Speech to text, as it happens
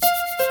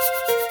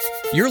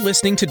You're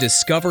listening to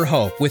Discover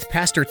Hope with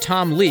Pastor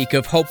Tom Leake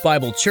of Hope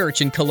Bible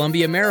Church in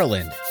Columbia,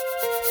 Maryland.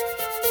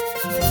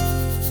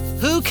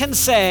 Who can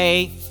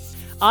say,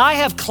 I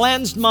have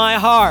cleansed my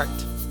heart,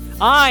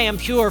 I am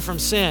pure from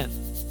sin?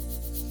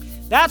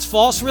 That's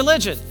false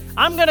religion.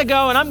 I'm going to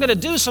go and I'm going to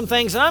do some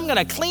things and I'm going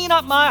to clean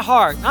up my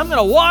heart. I'm going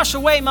to wash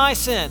away my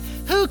sin.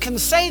 Who can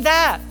say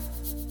that?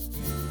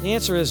 The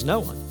answer is no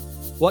one.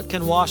 What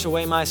can wash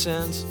away my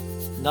sins?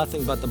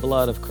 Nothing but the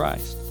blood of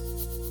Christ.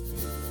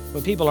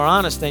 When people are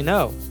honest, they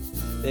know.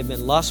 They've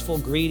been lustful,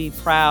 greedy,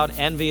 proud,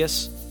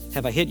 envious.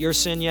 Have I hit your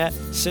sin yet?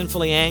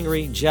 Sinfully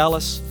angry,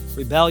 jealous,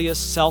 rebellious,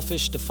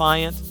 selfish,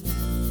 defiant.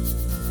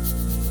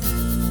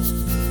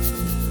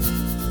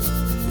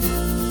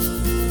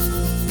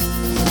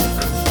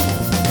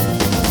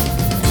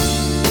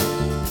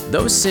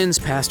 Those sins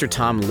Pastor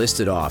Tom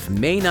listed off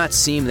may not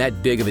seem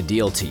that big of a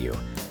deal to you.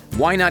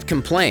 Why not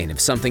complain if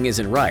something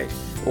isn't right?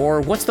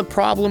 Or what's the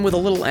problem with a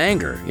little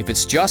anger if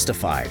it's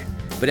justified?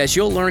 But as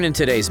you'll learn in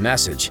today's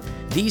message,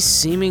 these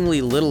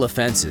seemingly little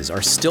offenses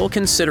are still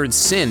considered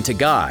sin to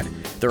God.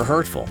 They're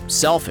hurtful,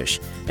 selfish,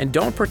 and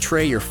don't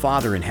portray your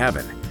Father in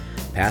heaven.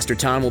 Pastor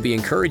Tom will be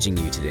encouraging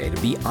you today to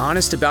be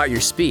honest about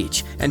your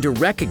speech and to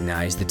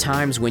recognize the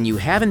times when you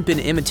haven't been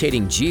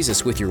imitating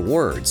Jesus with your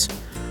words.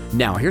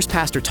 Now, here's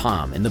Pastor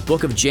Tom in the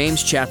book of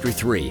James chapter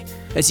 3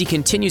 as he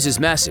continues his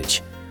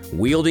message,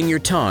 wielding your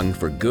tongue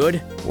for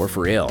good or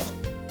for ill.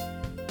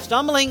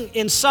 Stumbling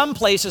in some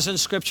places in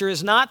Scripture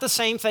is not the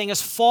same thing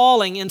as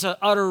falling into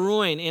utter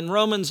ruin. In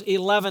Romans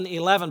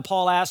 11:11,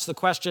 Paul asks the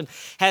question,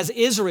 has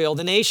Israel,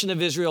 the nation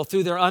of Israel,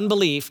 through their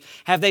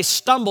unbelief, have they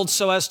stumbled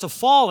so as to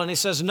fall? And he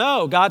says,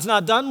 no, God's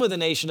not done with the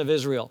nation of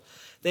Israel.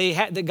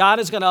 God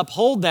is going to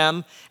uphold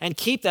them and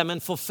keep them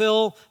and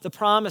fulfill the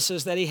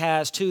promises that he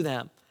has to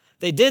them.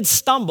 They did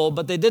stumble,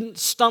 but they didn't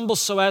stumble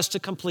so as to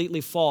completely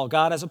fall.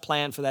 God has a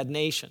plan for that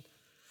nation.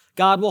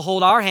 God will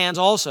hold our hands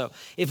also.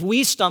 If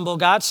we stumble,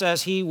 God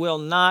says he will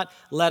not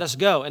let us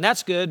go. And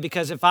that's good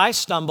because if I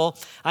stumble,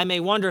 I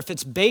may wonder if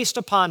it's based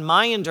upon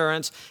my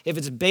endurance, if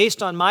it's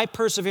based on my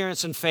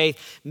perseverance and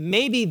faith,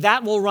 maybe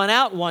that will run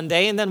out one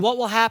day, and then what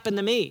will happen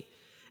to me?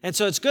 And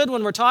so it's good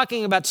when we're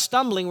talking about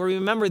stumbling, we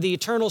remember the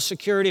eternal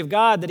security of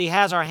God, that he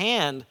has our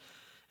hand.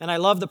 And I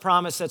love the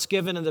promise that's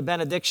given in the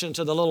benediction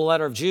to the little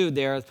letter of Jude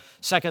there,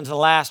 second to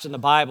last in the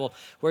Bible,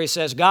 where he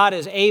says, God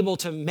is able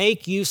to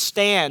make you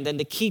stand and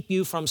to keep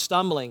you from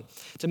stumbling,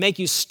 to make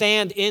you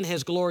stand in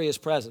his glorious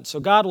presence. So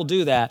God will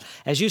do that.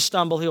 As you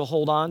stumble, he'll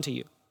hold on to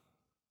you.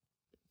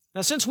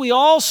 Now, since we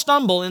all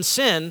stumble in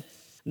sin,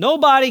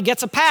 nobody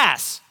gets a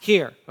pass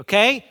here,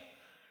 okay?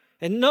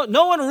 And no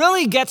one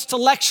really gets to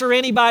lecture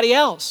anybody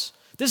else.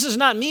 This is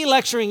not me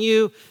lecturing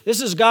you.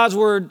 This is God's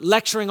word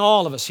lecturing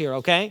all of us here,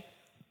 okay?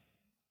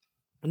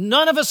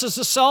 None of us is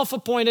a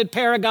self-appointed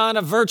paragon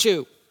of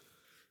virtue.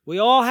 We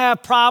all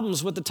have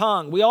problems with the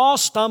tongue. We all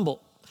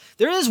stumble.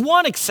 There is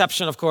one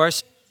exception, of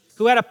course,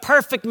 who had a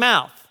perfect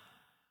mouth.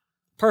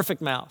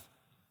 Perfect mouth.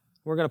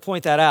 We're going to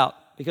point that out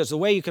because the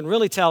way you can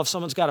really tell if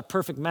someone's got a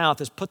perfect mouth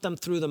is put them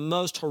through the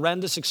most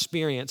horrendous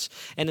experience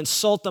and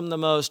insult them the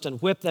most and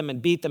whip them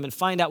and beat them and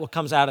find out what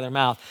comes out of their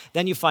mouth.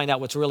 Then you find out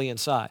what's really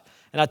inside.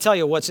 And I'll tell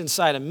you, what's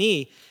inside of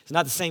me is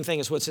not the same thing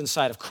as what's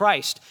inside of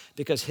Christ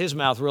because his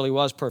mouth really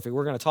was perfect.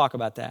 We're going to talk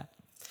about that.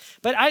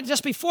 But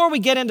just before we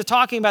get into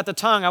talking about the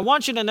tongue, I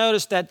want you to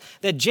notice that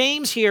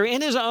James here,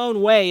 in his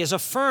own way, is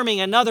affirming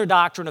another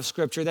doctrine of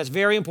Scripture that's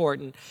very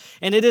important,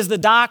 and it is the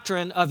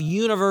doctrine of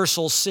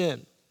universal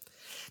sin.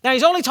 Now,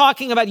 he's only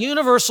talking about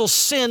universal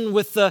sin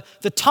with the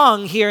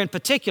tongue here in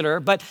particular,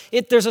 but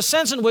there's a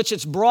sense in which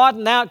it's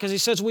broadened out because he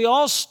says we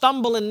all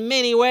stumble in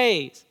many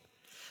ways.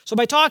 So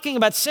by talking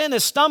about sin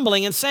as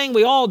stumbling and saying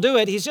we all do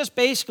it, he's just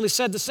basically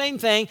said the same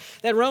thing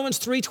that Romans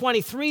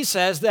 3:23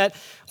 says, that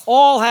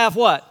all have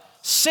what?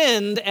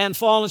 Sinned and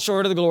fallen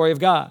short of the glory of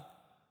God.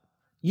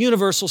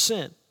 Universal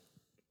sin.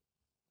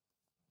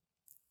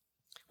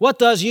 What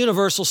does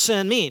universal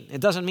sin mean?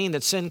 It doesn't mean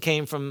that sin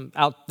came from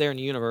out there in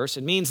the universe.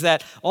 It means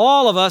that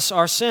all of us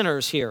are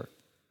sinners here.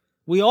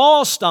 We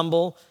all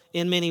stumble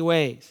in many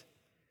ways.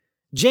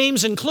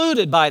 James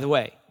included, by the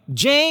way.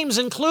 James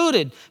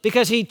included,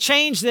 because he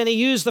changed and he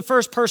used the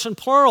first person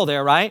plural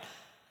there, right?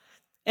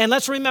 And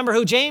let's remember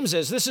who James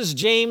is. This is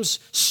James,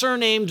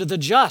 surnamed the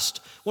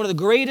Just, one of the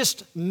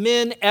greatest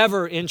men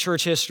ever in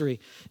church history.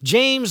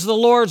 James, the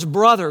Lord's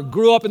brother,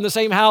 grew up in the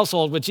same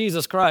household with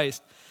Jesus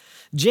Christ.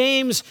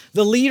 James,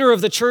 the leader of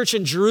the church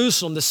in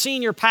Jerusalem, the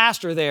senior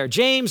pastor there.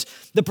 James,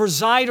 the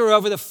presider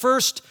over the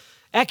first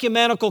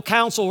ecumenical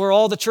council where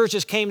all the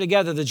churches came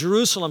together, the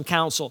Jerusalem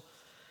Council.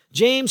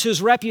 James,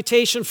 whose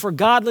reputation for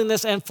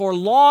godliness and for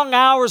long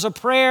hours of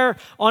prayer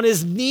on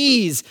his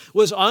knees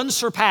was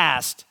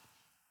unsurpassed.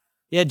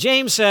 Yet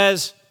James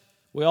says,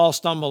 we all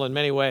stumble in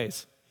many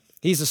ways.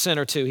 He's a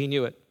sinner too, he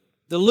knew it.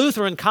 The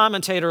Lutheran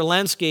commentator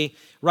Lenski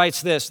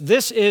writes this: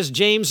 this is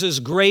James's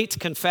great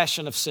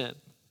confession of sin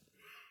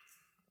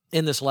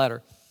in this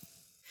letter.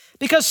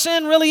 Because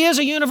sin really is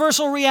a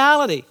universal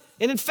reality.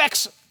 It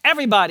infects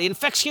everybody. It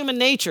infects human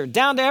nature,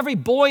 down to every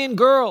boy and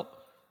girl.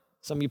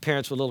 Some of you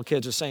parents with little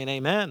kids are saying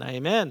amen,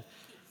 amen.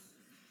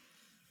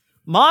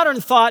 Modern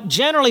thought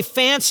generally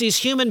fancies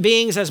human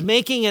beings as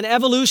making an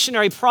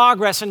evolutionary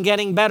progress and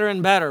getting better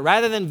and better.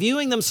 Rather than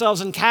viewing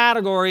themselves in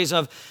categories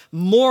of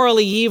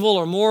morally evil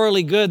or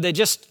morally good, they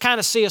just kind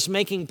of see us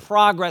making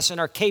progress in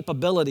our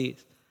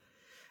capabilities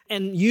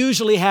and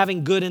usually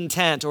having good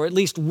intent, or at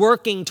least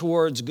working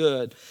towards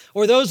good.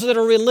 Or those that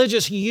are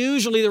religious,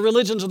 usually the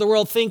religions of the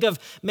world think of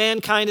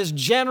mankind as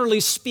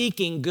generally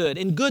speaking good,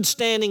 in good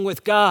standing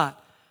with God.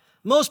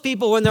 Most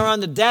people, when they're on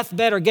the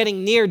deathbed or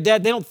getting near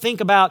dead, they don't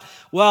think about,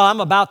 well, I'm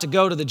about to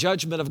go to the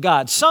judgment of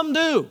God. Some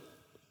do,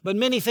 but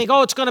many think,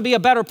 oh, it's going to be a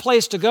better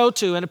place to go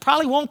to, and it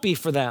probably won't be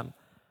for them,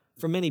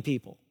 for many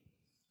people,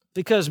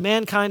 because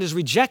mankind is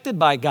rejected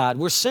by God.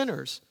 We're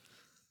sinners.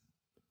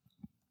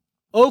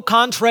 Au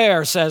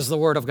contraire, says the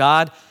Word of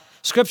God.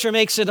 Scripture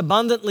makes it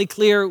abundantly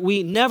clear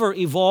we never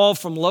evolved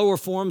from lower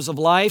forms of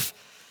life.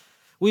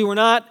 We were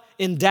not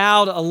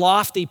endowed a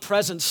lofty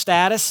present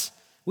status.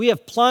 We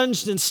have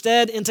plunged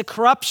instead into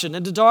corruption,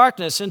 into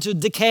darkness, into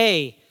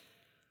decay,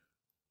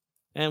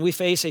 and we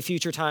face a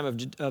future time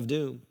of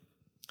doom.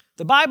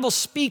 The Bible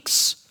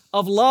speaks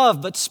of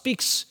love, but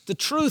speaks the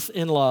truth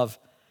in love.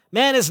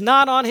 Man is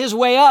not on his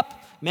way up,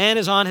 man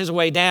is on his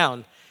way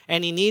down,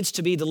 and he needs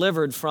to be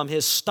delivered from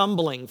his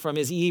stumbling, from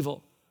his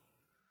evil.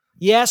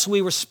 Yes,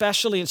 we were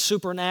specially and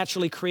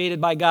supernaturally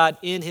created by God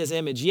in his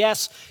image.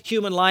 Yes,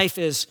 human life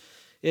is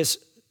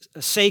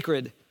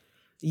sacred.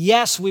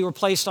 Yes, we were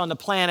placed on the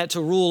planet to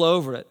rule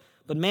over it,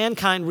 but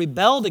mankind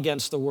rebelled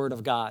against the Word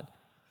of God.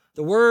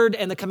 The Word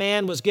and the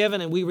command was given,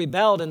 and we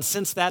rebelled, and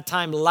since that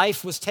time,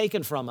 life was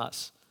taken from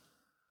us.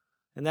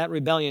 And that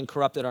rebellion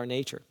corrupted our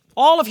nature.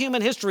 All of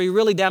human history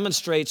really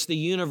demonstrates the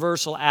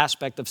universal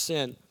aspect of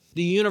sin,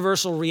 the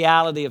universal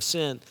reality of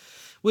sin.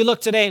 We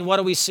look today, and what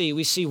do we see?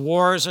 We see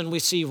wars, and we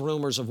see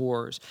rumors of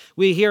wars.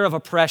 We hear of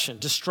oppression,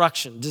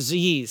 destruction,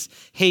 disease,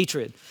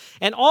 hatred.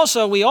 And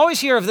also, we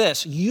always hear of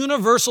this,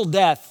 universal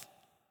death.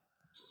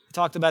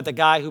 Talked about the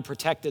guy who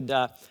protected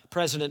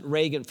President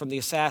Reagan from the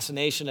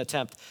assassination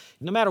attempt.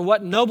 No matter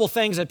what noble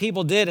things that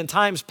people did in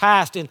times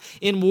past,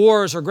 in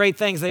wars or great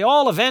things, they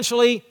all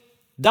eventually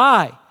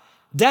die.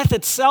 Death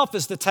itself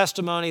is the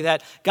testimony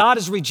that God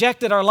has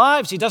rejected our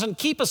lives. He doesn't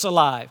keep us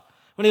alive.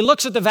 When he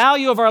looks at the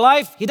value of our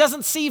life, he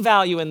doesn't see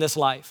value in this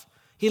life.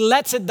 He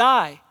lets it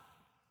die.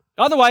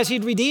 Otherwise,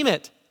 he'd redeem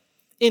it.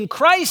 In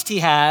Christ he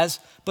has,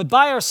 but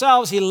by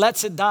ourselves he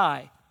lets it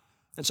die.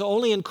 And so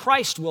only in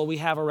Christ will we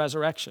have a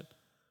resurrection.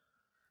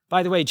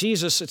 By the way,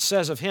 Jesus, it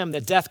says of him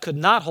that death could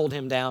not hold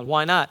him down.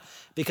 Why not?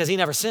 Because he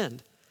never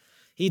sinned.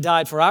 He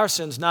died for our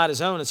sins, not his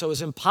own, and so it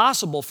was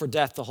impossible for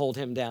death to hold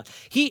him down.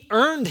 He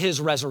earned his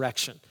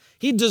resurrection.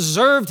 He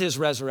deserved his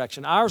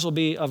resurrection. Ours will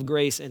be of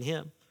grace in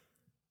him.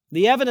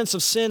 The evidence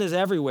of sin is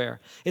everywhere.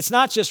 It's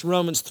not just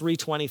Romans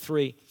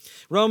 3:23.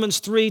 Romans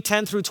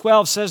 3:10 through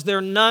 12 says there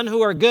are none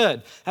who are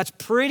good. That's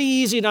pretty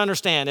easy to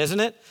understand,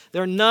 isn't it?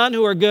 There are none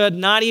who are good,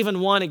 not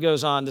even one, it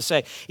goes on to say.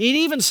 It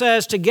even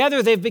says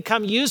together they've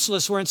become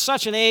useless. We're in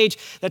such an age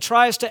that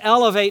tries to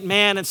elevate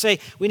man and say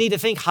we need to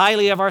think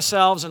highly of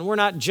ourselves and we're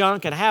not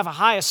junk and have a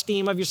high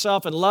esteem of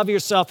yourself and love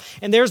yourself.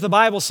 And there's the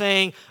Bible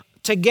saying,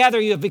 together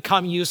you have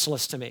become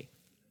useless to me.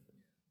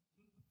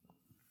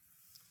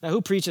 Now,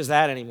 who preaches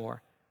that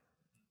anymore?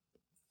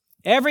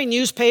 Every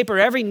newspaper,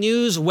 every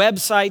news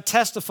website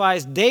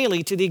testifies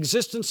daily to the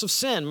existence of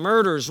sin,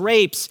 murders,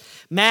 rapes,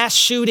 mass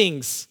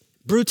shootings,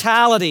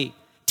 brutality,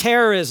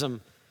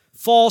 terrorism,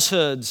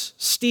 falsehoods,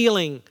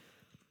 stealing,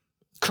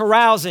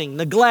 carousing,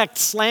 neglect,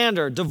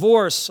 slander,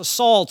 divorce,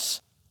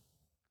 assaults,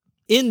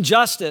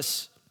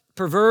 injustice,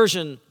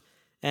 perversion,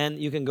 and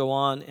you can go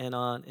on and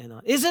on and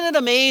on. Isn't it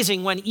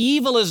amazing when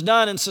evil is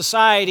done in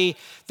society,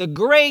 the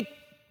great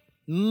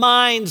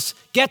minds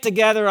get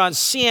together on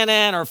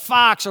CNN or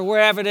Fox or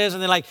wherever it is,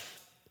 and they're like,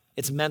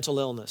 it's mental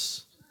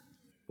illness.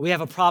 We have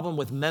a problem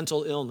with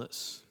mental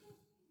illness.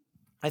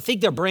 I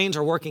think their brains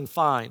are working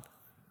fine.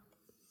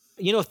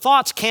 You know,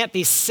 thoughts can't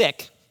be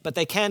sick, but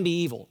they can be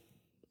evil.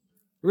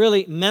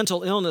 Really,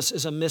 mental illness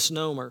is a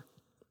misnomer.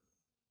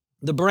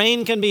 The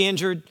brain can be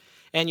injured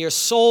and your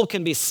soul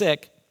can be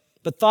sick,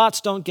 but thoughts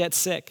don't get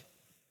sick.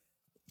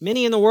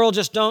 Many in the world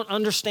just don't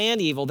understand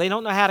evil. They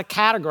don't know how to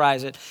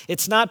categorize it.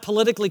 It's not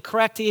politically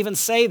correct to even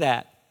say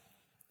that.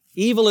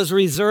 Evil is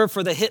reserved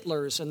for the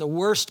Hitlers and the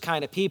worst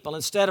kind of people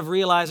instead of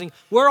realizing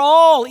we're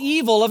all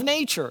evil of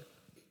nature.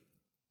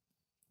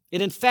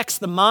 It infects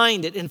the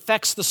mind. It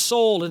infects the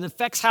soul. It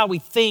affects how we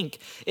think.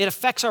 It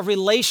affects our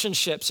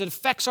relationships. It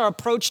affects our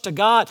approach to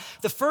God.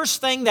 The first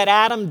thing that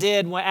Adam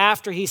did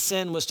after he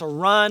sinned was to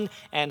run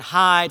and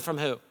hide from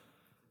who?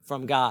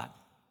 From God.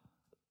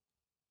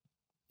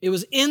 It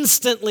was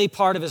instantly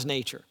part of his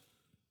nature.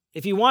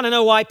 If you want to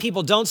know why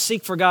people don't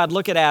seek for God,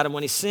 look at Adam.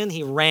 When he sinned,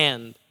 he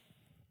ran.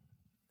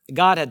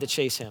 God had to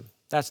chase him.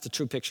 That's the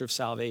true picture of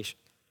salvation.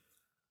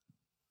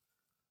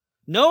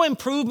 No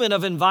improvement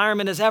of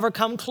environment has ever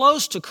come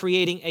close to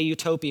creating a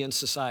utopian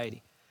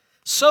society.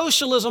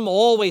 Socialism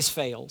always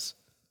fails.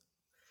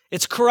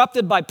 It's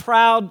corrupted by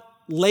proud,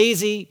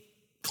 lazy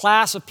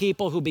class of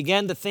people who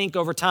begin to think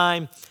over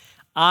time,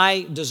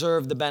 I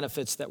deserve the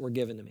benefits that were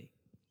given to me.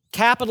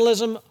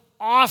 Capitalism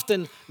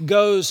often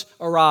goes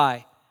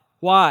awry.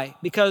 Why?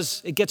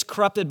 Because it gets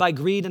corrupted by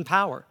greed and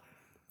power.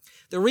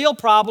 The real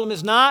problem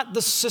is not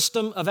the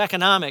system of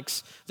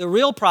economics. The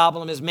real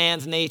problem is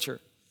man's nature.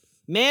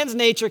 Man's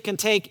nature can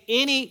take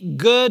any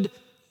good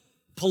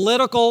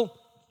political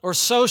or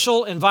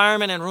social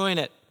environment and ruin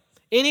it.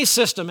 Any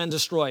system and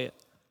destroy it.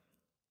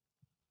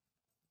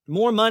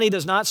 More money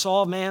does not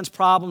solve man's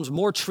problems.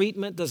 More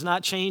treatment does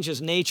not change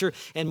his nature.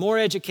 And more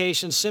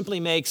education simply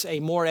makes a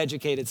more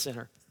educated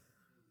sinner.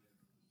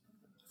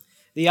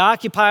 The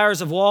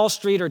occupiers of Wall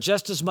Street are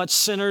just as much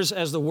sinners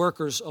as the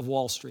workers of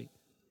Wall Street.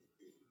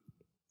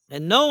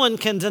 And no one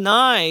can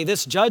deny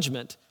this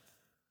judgment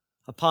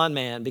upon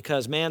man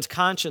because man's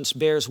conscience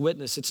bears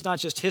witness. It's not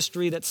just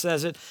history that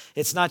says it.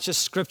 It's not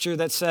just Scripture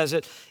that says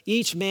it.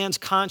 Each man's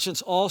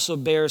conscience also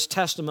bears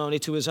testimony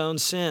to his own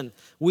sin.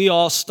 We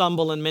all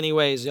stumble in many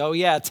ways. Oh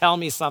yeah, tell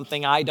me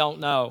something I don't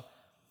know.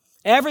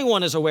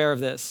 Everyone is aware of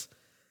this.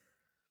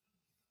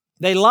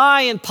 They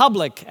lie in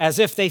public as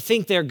if they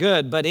think they're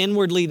good, but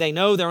inwardly they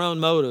know their own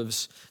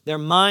motives. Their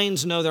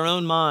minds know their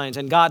own minds,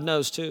 and God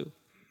knows too.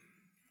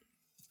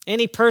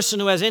 Any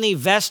person who has any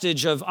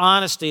vestige of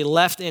honesty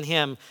left in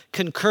him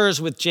concurs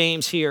with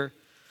James here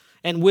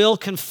and will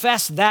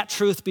confess that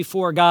truth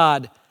before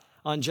God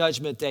on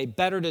Judgment Day.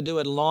 Better to do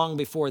it long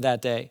before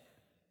that day.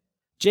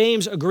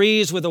 James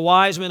agrees with the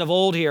wise men of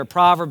old here,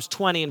 Proverbs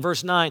 20 and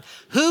verse 9.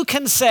 Who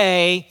can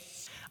say,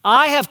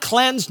 I have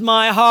cleansed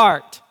my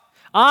heart.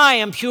 I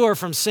am pure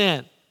from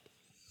sin.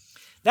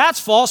 That's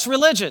false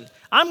religion.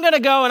 I'm going to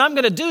go and I'm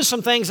going to do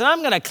some things and I'm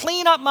going to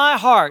clean up my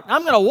heart.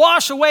 I'm going to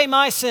wash away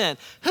my sin.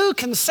 Who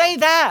can say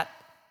that?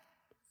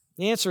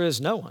 The answer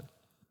is no one.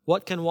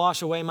 What can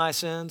wash away my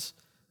sins?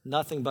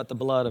 Nothing but the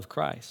blood of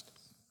Christ.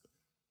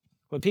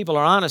 When people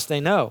are honest, they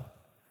know.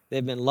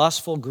 They've been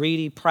lustful,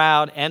 greedy,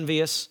 proud,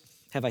 envious.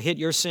 Have I hit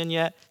your sin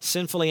yet?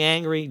 Sinfully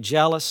angry,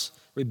 jealous,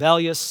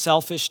 rebellious,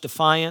 selfish,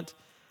 defiant,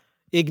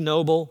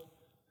 ignoble.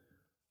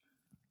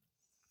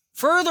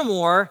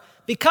 Furthermore,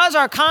 because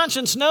our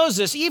conscience knows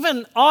this,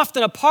 even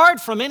often apart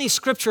from any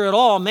Scripture at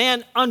all,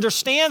 man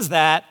understands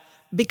that.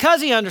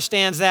 Because he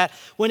understands that,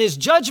 when his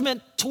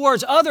judgment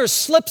towards others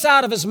slips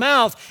out of his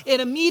mouth, it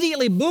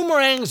immediately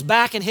boomerangs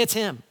back and hits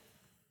him.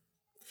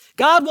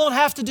 God won't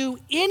have to do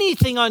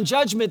anything on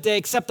Judgment Day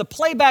except to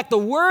play back the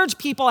words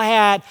people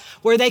had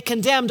where they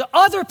condemned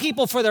other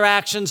people for their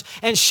actions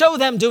and show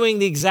them doing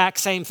the exact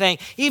same thing,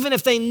 even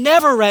if they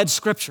never read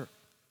Scripture.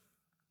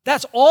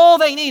 That's all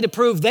they need to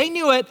prove they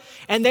knew it,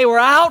 and they were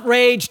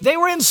outraged, they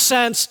were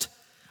incensed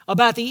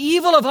about the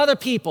evil of other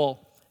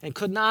people and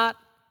could not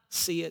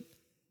see it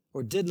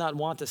or did not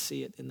want to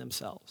see it in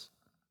themselves.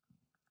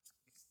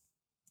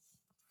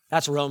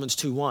 That's Romans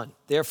 2:1.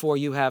 Therefore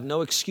you have no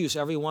excuse,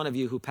 every one of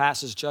you who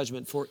passes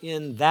judgment, for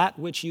in that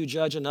which you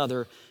judge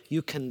another,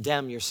 you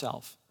condemn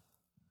yourself.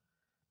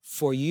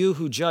 For you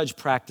who judge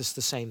practice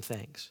the same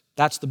things.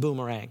 That's the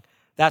boomerang.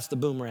 That's the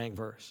boomerang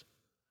verse.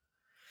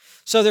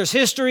 So there's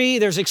history,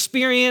 there's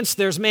experience,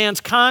 there's man's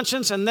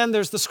conscience, and then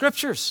there's the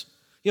Scriptures.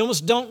 You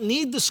almost don't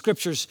need the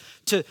Scriptures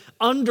to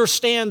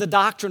understand the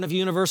doctrine of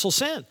universal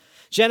sin.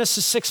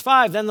 Genesis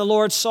 6:5, then the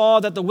Lord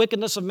saw that the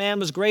wickedness of man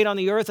was great on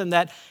the earth and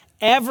that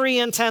every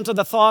intent of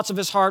the thoughts of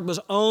his heart was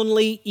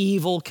only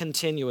evil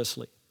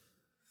continuously.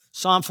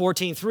 Psalm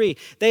 14:3,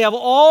 they have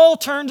all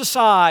turned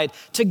aside.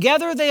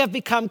 Together they have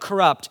become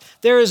corrupt.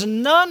 There is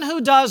none who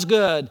does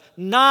good,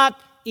 not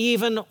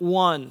even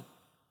one.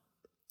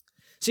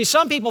 See,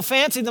 some people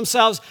fancy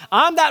themselves,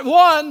 I'm that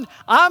one,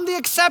 I'm the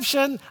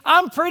exception,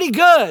 I'm pretty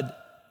good.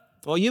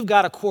 Well, you've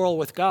got a quarrel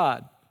with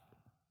God.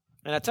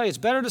 And I tell you, it's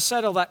better to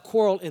settle that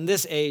quarrel in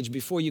this age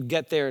before you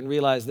get there and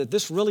realize that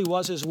this really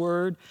was His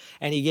word,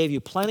 and He gave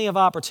you plenty of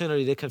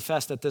opportunity to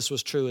confess that this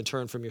was true and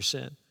turn from your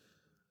sin.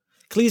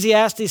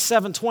 Ecclesiastes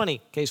 7:20, in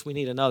case we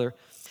need another.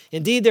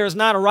 Indeed, there is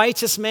not a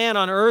righteous man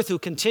on earth who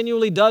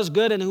continually does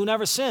good and who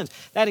never sins.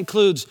 That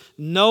includes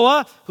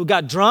Noah, who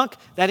got drunk.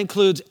 That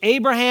includes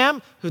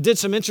Abraham, who did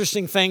some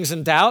interesting things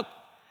in doubt.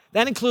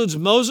 That includes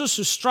Moses,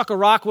 who struck a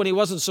rock when he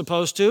wasn't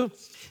supposed to.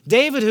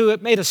 David, who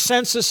made a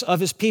census of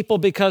his people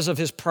because of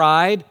his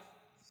pride.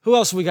 Who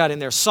else we got in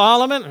there?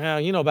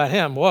 Solomon, you know about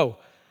him. Whoa,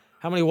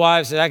 how many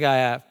wives did that guy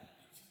have?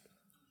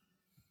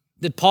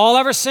 Did Paul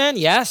ever sin?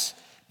 Yes.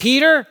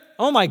 Peter,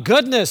 oh my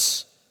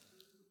goodness.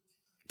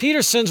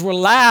 Peter's sins were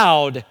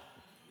loud.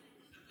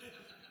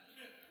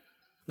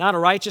 Not a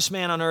righteous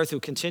man on earth who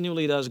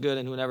continually does good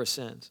and who never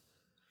sins.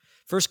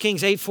 1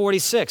 Kings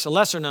 8:46, a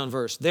lesser known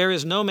verse. There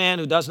is no man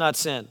who does not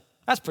sin.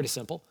 That's pretty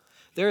simple.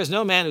 There is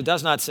no man who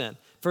does not sin.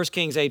 1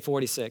 Kings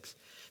 8:46.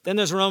 Then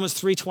there's Romans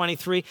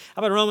 3:23.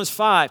 How about Romans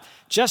 5?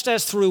 Just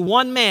as through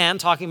one man,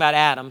 talking about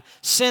Adam,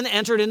 sin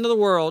entered into the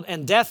world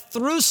and death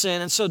through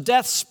sin, and so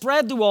death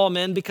spread to all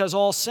men because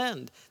all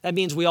sinned. That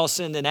means we all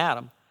sinned in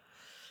Adam.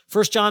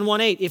 1 John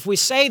 1:8, if we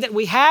say that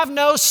we have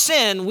no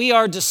sin, we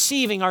are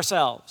deceiving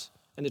ourselves,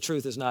 and the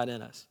truth is not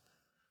in us.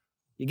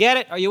 You get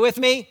it? Are you with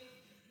me?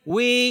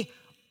 We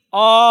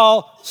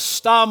all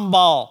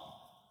stumble.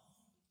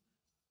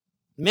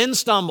 Men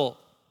stumble.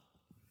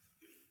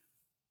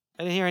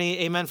 I didn't hear any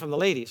amen from the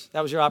ladies.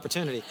 That was your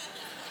opportunity.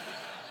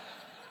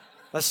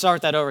 Let's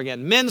start that over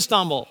again. Men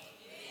stumble.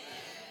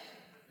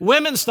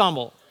 Women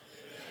stumble.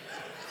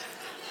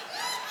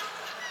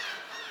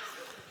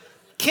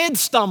 Kids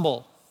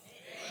stumble.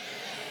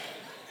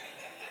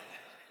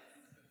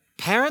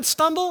 Parents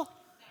stumble.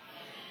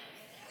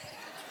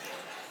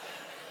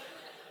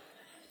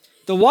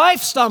 The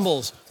wife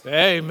stumbles.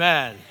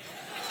 Amen.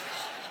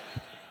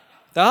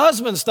 The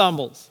husband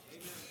stumbles.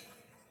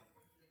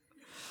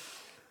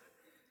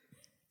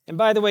 And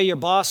by the way, your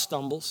boss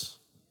stumbles,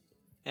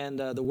 and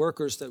the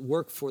workers that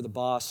work for the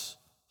boss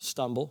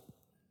stumble.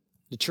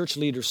 The church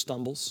leader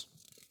stumbles.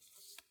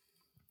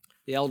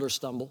 The elders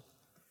stumble.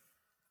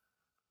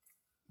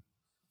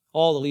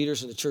 All the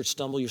leaders in the church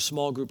stumble. Your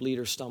small group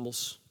leader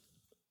stumbles.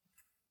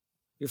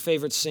 Your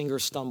favorite singer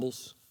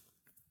stumbles.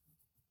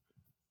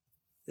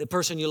 The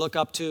person you look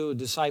up to, who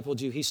discipled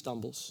you, he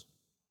stumbles.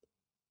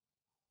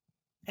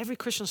 Every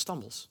Christian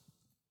stumbles.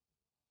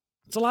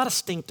 It's a lot of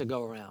stink to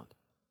go around.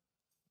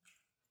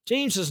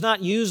 James does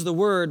not use the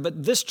word,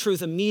 but this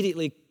truth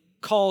immediately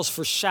calls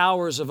for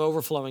showers of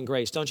overflowing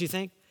grace, don't you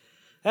think?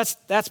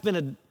 That's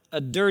been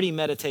a dirty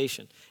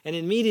meditation. And it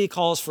immediately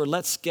calls for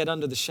let's get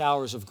under the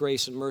showers of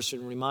grace and mercy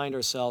and remind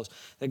ourselves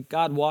that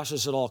God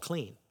washes it all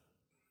clean.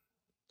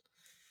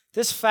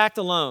 This fact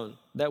alone,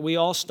 that we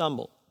all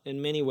stumble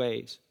in many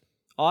ways,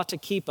 ought to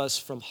keep us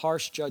from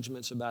harsh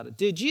judgments about it.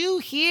 Did you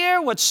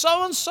hear what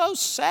so-and-so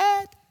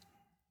said?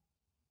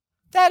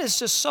 That is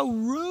just so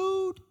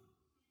rude.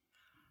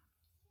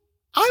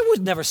 I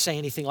would never say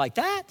anything like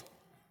that.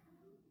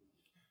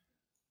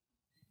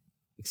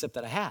 Except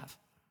that I have.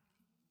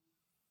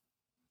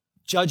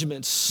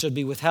 Judgments should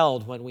be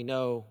withheld when we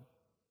know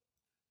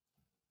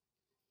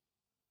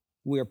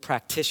we are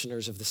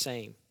practitioners of the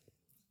same.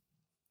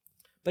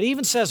 But he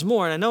even says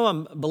more, and I know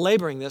I'm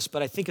belaboring this,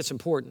 but I think it's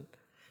important.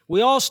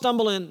 We all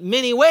stumble in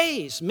many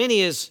ways.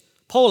 Many is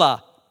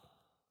pola.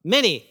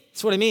 Many,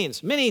 that's what it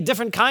means. Many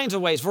different kinds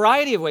of ways,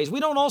 variety of ways. We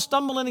don't all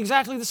stumble in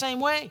exactly the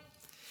same way.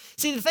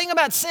 See, the thing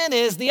about sin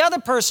is the other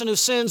person who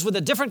sins with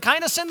a different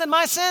kind of sin than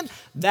my sin,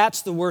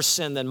 that's the worse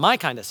sin than my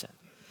kind of sin.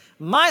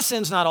 My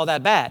sin's not all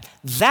that bad.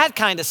 That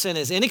kind of sin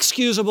is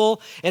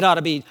inexcusable. It ought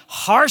to be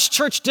harsh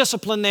church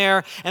discipline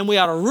there, and we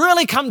ought to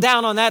really come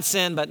down on that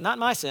sin, but not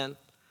my sin.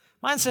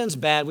 My sin's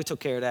bad. We took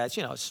care of that.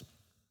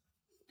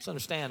 It's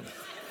understandable.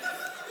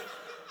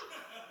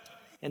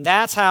 And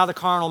that's how the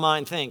carnal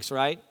mind thinks,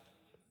 right?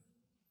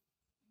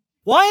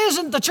 Why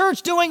isn't the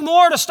church doing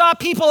more to stop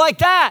people like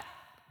that?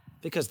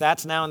 Because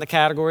that's now in the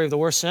category of the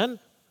worst sin.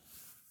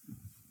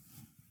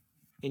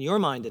 In your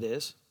mind it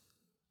is.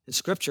 In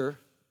Scripture,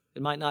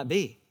 it might not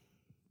be.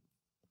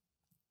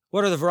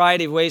 What are the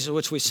variety of ways in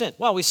which we sin?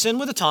 Well, we sin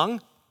with the tongue.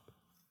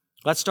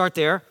 Let's start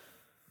there.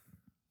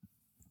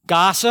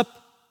 Gossip.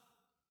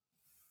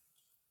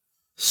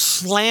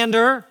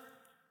 Slander.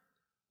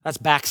 That's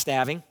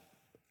backstabbing.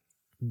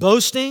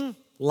 Boasting,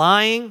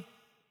 lying,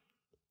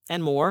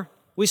 and more.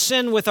 We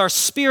sin with our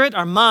spirit,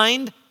 our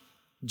mind.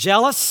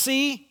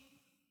 Jealousy,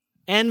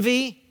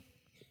 envy,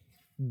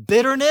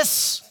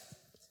 bitterness.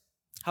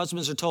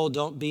 Husbands are told,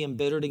 don't be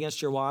embittered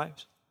against your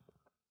wives.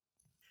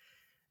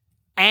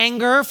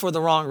 Anger for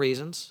the wrong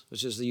reasons,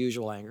 which is the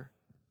usual anger.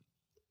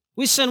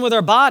 We sin with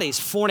our bodies.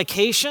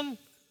 Fornication,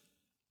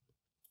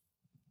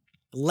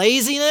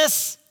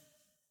 laziness,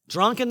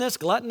 drunkenness,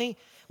 gluttony.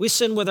 We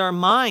sin with our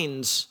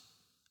minds.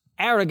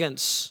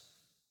 Arrogance,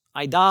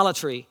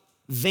 idolatry,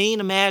 vain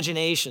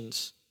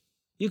imaginations.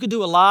 You could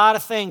do a lot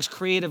of things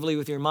creatively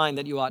with your mind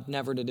that you ought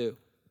never to do.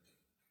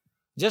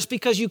 Just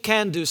because you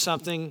can do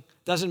something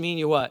doesn't mean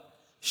you what?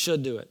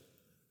 Should do it.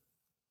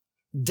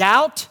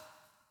 Doubt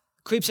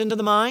creeps into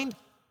the mind.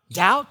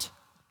 Doubt.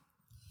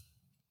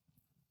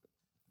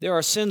 There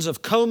are sins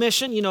of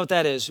commission. You know what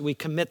that is. We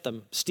commit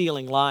them.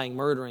 Stealing, lying,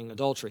 murdering,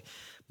 adultery.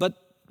 But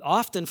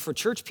often for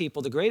church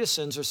people, the greatest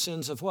sins are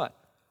sins of what?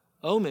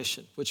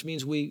 Omission, which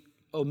means we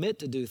omit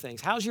to do things.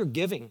 How's your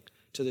giving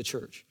to the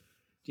church?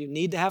 Do you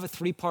need to have a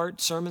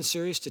 3-part sermon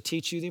series to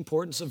teach you the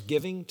importance of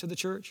giving to the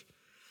church?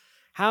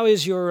 How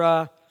is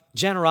your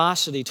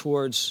generosity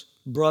towards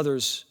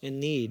brothers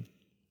in need?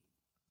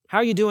 How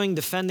are you doing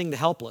defending the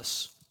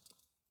helpless?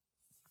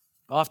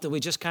 Often we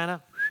just kind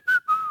of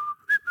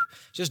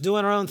just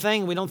doing our own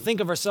thing. We don't think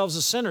of ourselves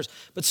as sinners.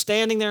 But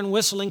standing there and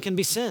whistling can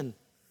be sin.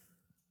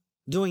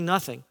 Doing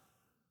nothing.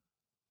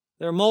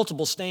 There are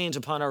multiple stains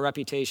upon our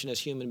reputation as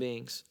human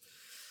beings.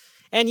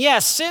 And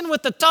yes, sin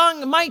with the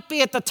tongue might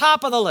be at the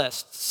top of the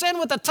list. Sin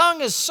with the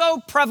tongue is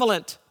so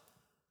prevalent.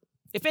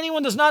 If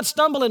anyone does not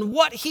stumble in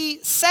what he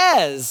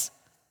says,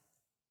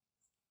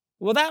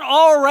 well, that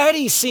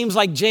already seems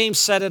like James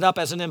set it up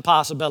as an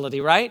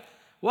impossibility, right?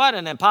 What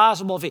an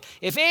impossible feat.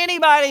 If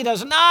anybody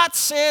does not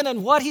sin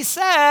in what he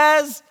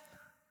says,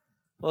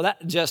 well,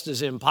 that just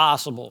is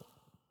impossible.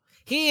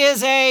 He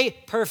is a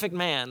perfect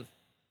man.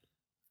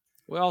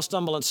 We all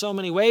stumble in so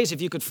many ways.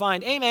 If you could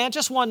find a man,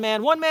 just one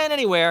man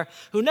anywhere,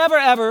 who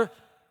never,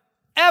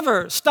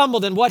 ever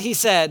stumbled in what he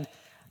said,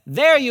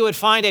 there you would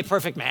find a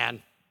perfect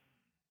man.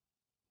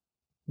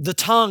 The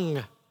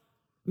tongue.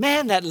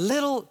 Man, that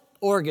little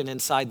organ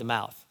inside the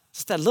mouth.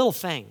 Just that little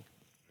thing.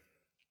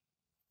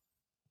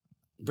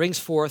 brings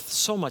forth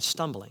so much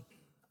stumbling.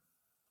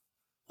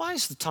 Why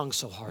is the tongue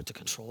so hard to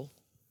control?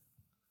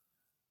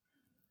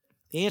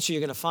 The answer you're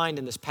going to find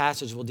in this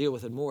passage, we'll deal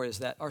with it more, is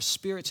that our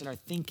spirits and our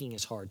thinking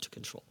is hard to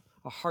control.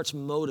 Our heart's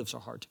motives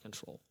are hard to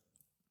control.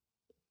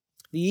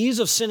 The ease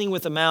of sinning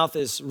with the mouth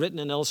is written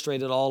and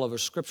illustrated all over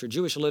Scripture.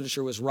 Jewish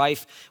literature was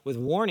rife with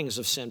warnings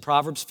of sin.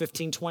 Proverbs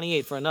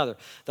 15:28 for another.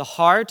 The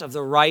heart of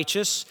the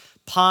righteous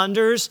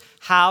ponders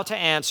how to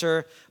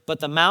answer,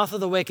 but the mouth of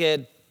the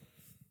wicked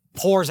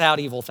pours out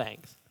evil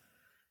things.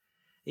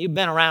 You've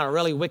been around a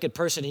really wicked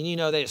person and you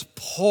know they just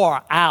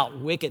pour out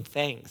wicked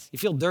things. You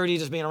feel dirty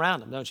just being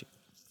around them, don't you?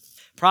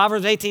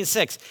 Proverbs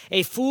 18:6,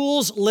 a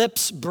fool's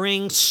lips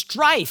bring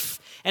strife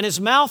and his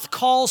mouth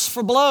calls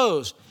for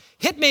blows.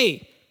 Hit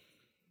me.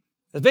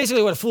 That's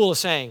basically what a fool is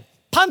saying.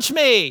 Punch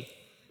me.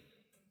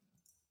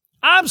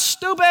 I'm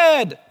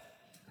stupid.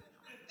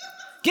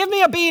 Give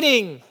me a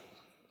beating.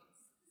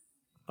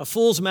 A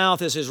fool's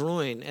mouth is his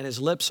ruin, and his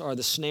lips are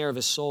the snare of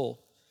his soul.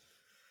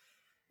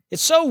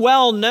 It's so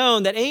well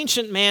known that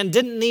ancient man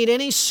didn't need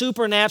any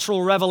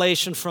supernatural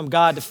revelation from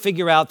God to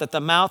figure out that the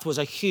mouth was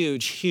a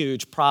huge,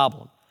 huge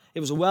problem.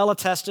 It was well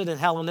attested in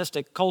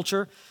Hellenistic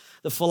culture.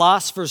 The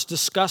philosophers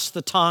discussed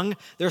the tongue.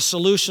 Their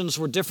solutions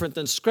were different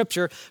than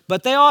Scripture,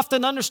 but they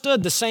often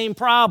understood the same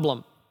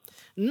problem.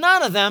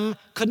 None of them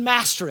could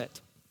master it.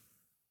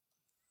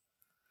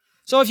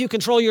 So if you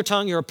control your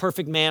tongue, you're a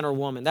perfect man or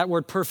woman. That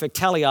word perfect,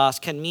 teleos,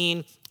 can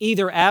mean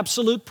either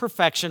absolute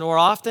perfection, or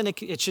often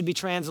it should be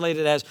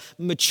translated as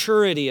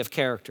maturity of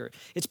character.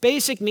 Its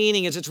basic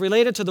meaning is it's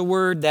related to the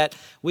word that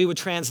we would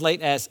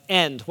translate as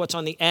end, what's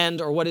on the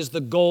end or what is the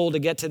goal to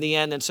get to the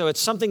end. And so it's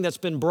something that's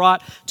been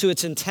brought to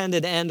its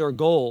intended end or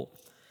goal.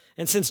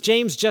 And since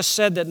James just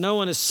said that no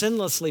one is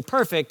sinlessly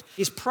perfect,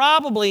 he's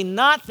probably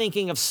not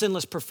thinking of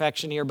sinless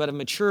perfection here, but of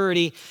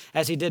maturity,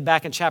 as he did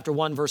back in chapter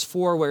 1, verse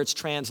 4, where it's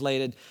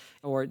translated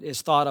or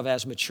is thought of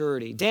as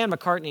maturity. Dan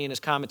McCartney in his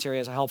commentary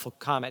has a helpful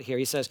comment here.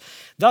 He says,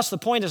 thus the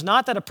point is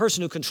not that a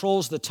person who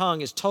controls the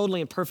tongue is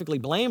totally and perfectly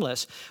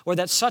blameless, or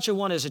that such a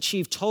one has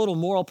achieved total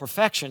moral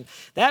perfection.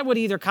 That would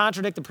either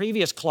contradict the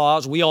previous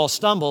clause, we all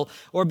stumble,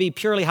 or be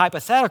purely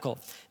hypothetical.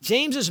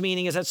 James's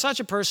meaning is that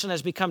such a person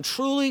has become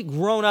truly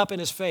grown up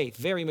in his faith,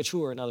 very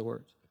mature in other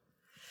words.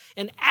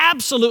 An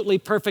absolutely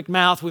perfect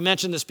mouth, we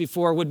mentioned this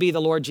before, would be the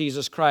Lord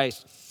Jesus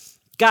Christ.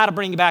 Got to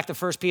bring you back to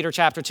 1 Peter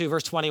chapter 2,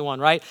 verse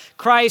 21, right?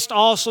 Christ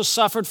also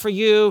suffered for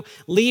you,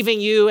 leaving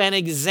you an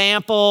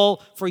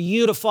example for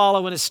you to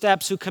follow in his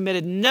steps, who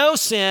committed no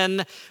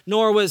sin,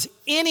 nor was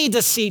any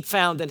deceit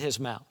found in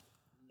his mouth.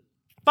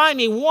 Find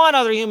me one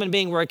other human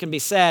being where it can be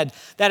said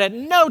that at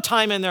no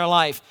time in their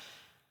life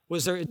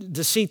was there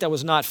deceit that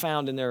was not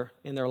found in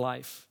their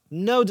life.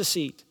 No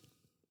deceit.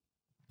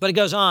 But it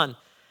goes on.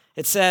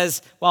 It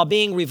says, while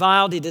being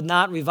reviled, he did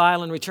not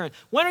revile in return.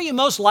 When are you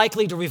most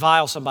likely to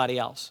revile somebody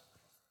else?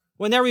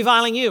 When they're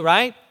reviling you,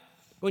 right?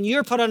 When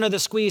you're put under the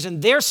squeeze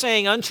and they're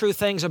saying untrue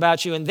things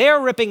about you and they're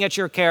ripping at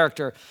your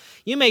character,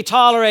 you may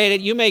tolerate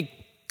it, you may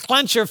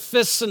clench your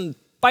fists and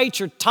bite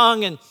your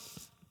tongue, and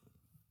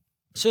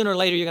sooner or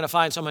later you're going to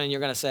find someone and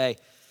you're going to say,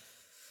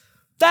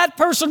 that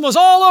person was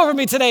all over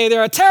me today,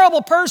 they're a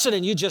terrible person,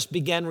 and you just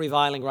begin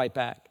reviling right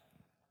back.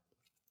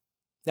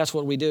 That's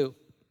what we do.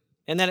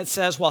 And then it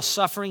says, while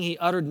suffering, he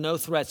uttered no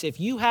threats. If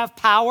you have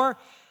power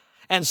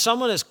and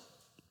someone is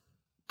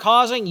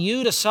causing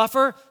you to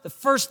suffer, the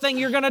first thing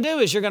you're going to do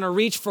is you're going to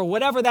reach for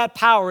whatever that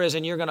power is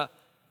and you're going to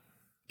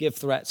give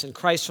threats. And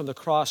Christ from the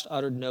cross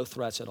uttered no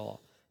threats at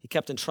all. He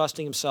kept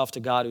entrusting himself to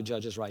God who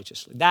judges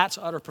righteously. That's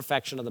utter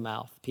perfection of the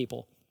mouth,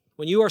 people.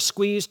 When you are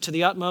squeezed to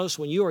the utmost,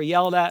 when you are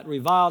yelled at,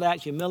 reviled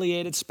at,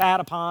 humiliated, spat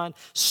upon,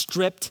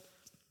 stripped,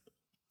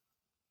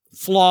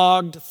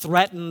 flogged,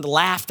 threatened,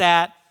 laughed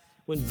at,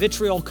 when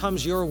vitriol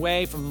comes your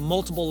way from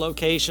multiple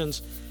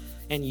locations,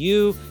 and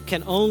you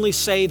can only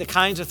say the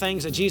kinds of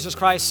things that Jesus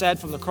Christ said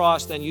from the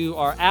cross, then you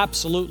are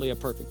absolutely a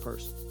perfect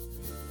person.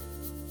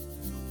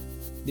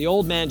 The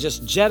old man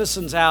just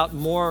jettisons out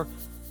more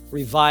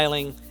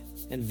reviling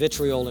and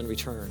vitriol in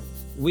return.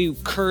 We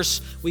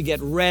curse, we get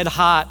red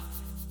hot,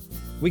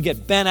 we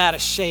get bent out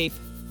of shape.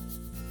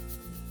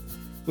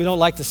 We don't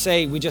like to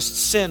say we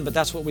just sin, but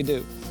that's what we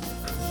do.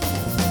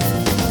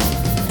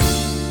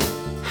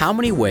 How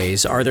many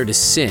ways are there to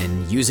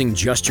sin using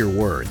just your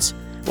words?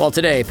 Well,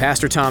 today,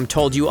 Pastor Tom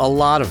told you a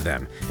lot of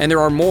them, and there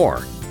are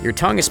more. Your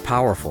tongue is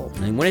powerful,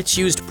 and when it's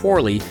used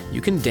poorly,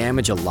 you can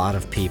damage a lot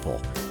of people.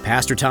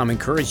 Pastor Tom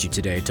encouraged you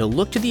today to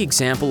look to the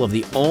example of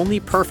the only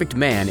perfect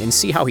man and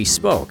see how he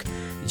spoke.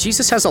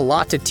 Jesus has a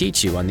lot to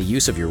teach you on the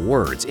use of your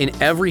words in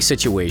every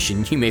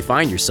situation you may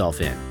find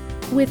yourself in.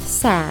 With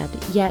sad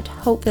yet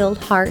hope-filled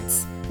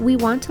hearts, we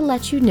want to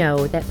let you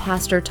know that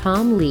Pastor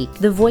Tom Leake,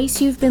 the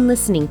voice you've been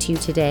listening to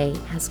today,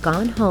 has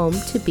gone home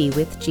to be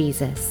with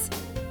Jesus.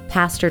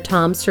 Pastor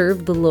Tom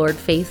served the Lord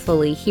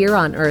faithfully here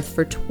on earth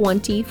for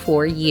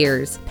 24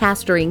 years,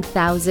 pastoring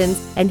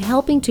thousands and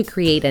helping to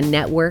create a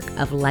network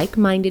of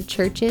like-minded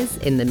churches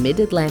in the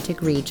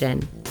Mid-Atlantic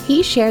region.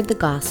 He shared the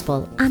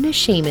gospel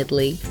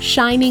unashamedly,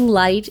 shining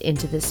light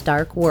into this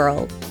dark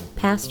world.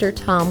 Pastor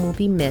Tom will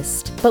be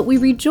missed, but we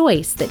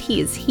rejoice that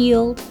he is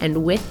healed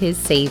and with his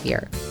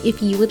Savior.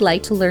 If you would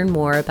like to learn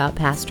more about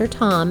Pastor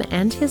Tom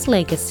and his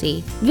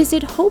legacy,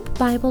 visit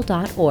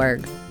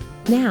hopebible.org.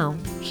 Now,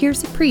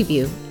 here's a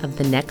preview of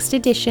the next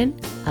edition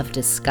of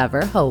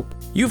Discover Hope.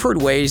 You've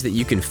heard ways that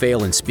you can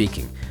fail in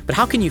speaking, but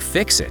how can you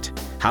fix it?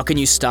 How can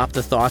you stop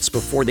the thoughts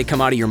before they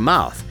come out of your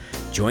mouth?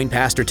 Join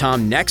Pastor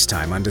Tom next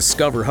time on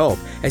Discover Hope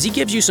as he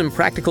gives you some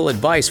practical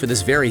advice for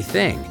this very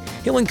thing.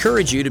 He'll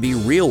encourage you to be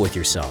real with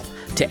yourself,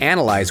 to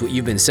analyze what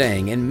you've been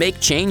saying and make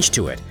change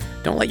to it.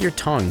 Don't let your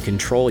tongue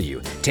control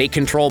you. Take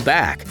control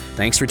back.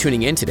 Thanks for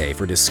tuning in today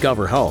for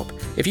Discover Hope.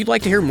 If you'd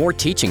like to hear more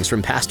teachings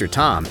from Pastor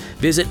Tom,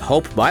 visit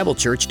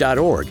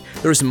hopebiblechurch.org.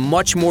 There's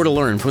much more to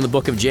learn from the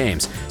book of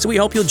James, so we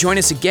hope you'll join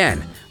us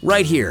again,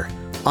 right here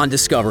on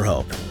Discover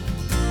Hope.